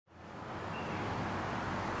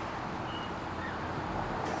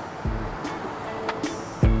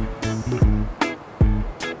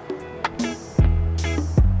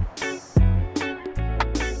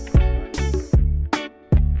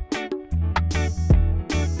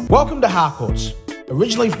Welcome to Harcourts.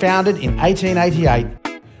 Originally founded in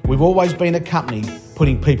 1888, we've always been a company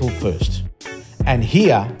putting people first. And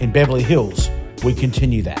here in Beverly Hills, we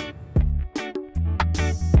continue that.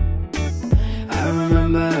 I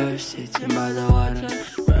remember sitting by the water,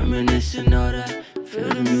 reminiscing all that, feel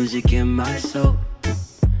the music in my soul.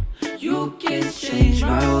 You can change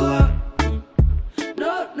my world.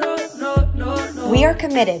 No. We are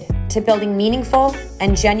committed to building meaningful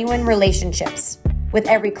and genuine relationships with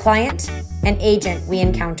every client and agent we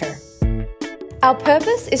encounter. Our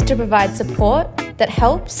purpose is to provide support that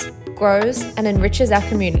helps, grows, and enriches our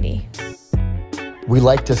community. We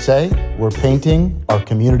like to say we're painting our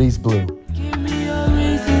communities blue. Give me a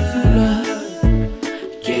reason to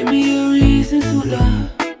love. Give me a reason to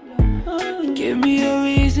love. Give me a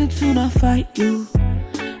reason to not fight you.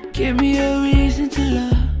 Give me a reason to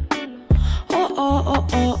love.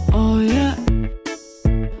 Oh, yeah.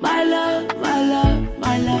 My love, my love,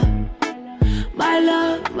 my love. My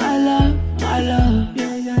love, my love, my love.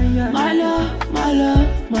 My love, my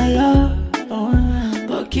love, my love.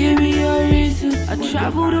 But give me a reason. I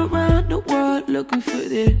traveled around the world looking for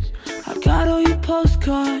this. I got all your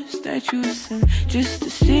postcards that you sent just to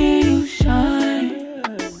see you shine.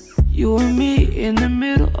 You and me in the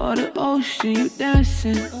middle of the ocean, you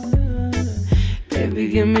dancing. Baby,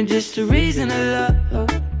 give me just a reason to love.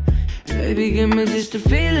 Baby, give me just a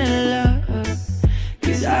feeling of love.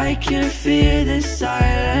 Cause I can feel the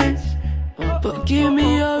silence. But give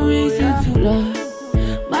me a reason to love.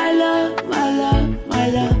 My love, my love, my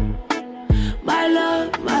love. My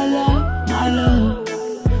love, my love, my love.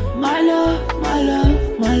 My love, my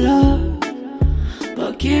love, my love.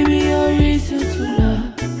 But give me a reason to love.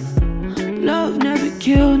 Love never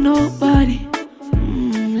kill nobody.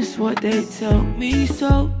 It's what they tell me,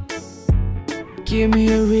 so give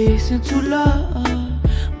me a reason to love.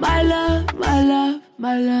 My love, my love,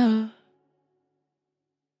 my love.